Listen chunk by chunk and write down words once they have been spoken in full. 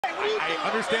I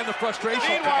understand the frustration.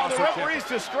 Meanwhile, the referee's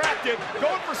distracted,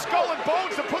 going for skull and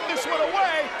bones to put this one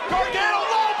away. Gargano,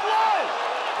 low blow!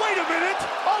 Wait a minute!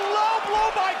 A low blow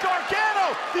by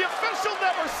Gargano! The official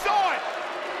never saw it!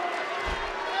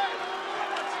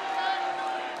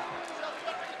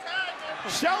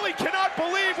 Shelley cannot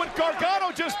believe what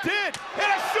Gargano just did, and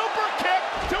a super kick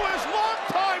to his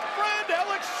longtime friend,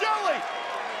 Alex Shelley.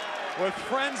 With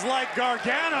friends like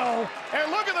Gargano.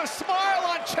 And look at the smile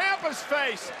on Ciampa's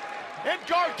face, and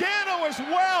Gargano as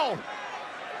well.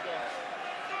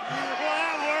 Well,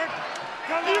 that worked.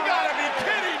 Come You on. gotta be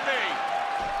kidding me.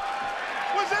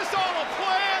 Was this all a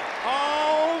plan?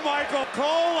 Oh, Michael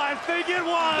Cole, I think it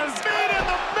was. Feet in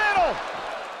the middle.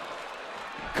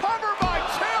 Cover by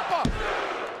Ciampa.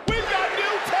 We've got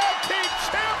new tag team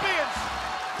champions.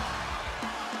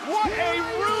 What a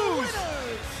ruse.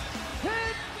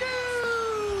 And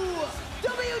new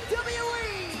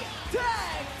WWE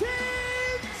Tag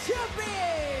Team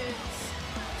Champions,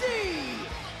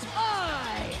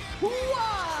 DIY.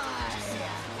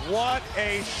 What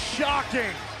a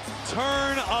shocking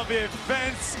turn of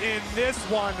events in this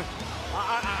one.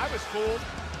 I was fooled.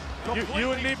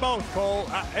 You and me both, Cole.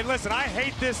 And listen, I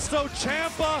hate this. So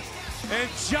Ciampa and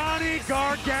Johnny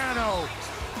Gargano.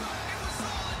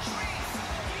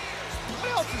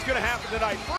 What else is going to happen tonight?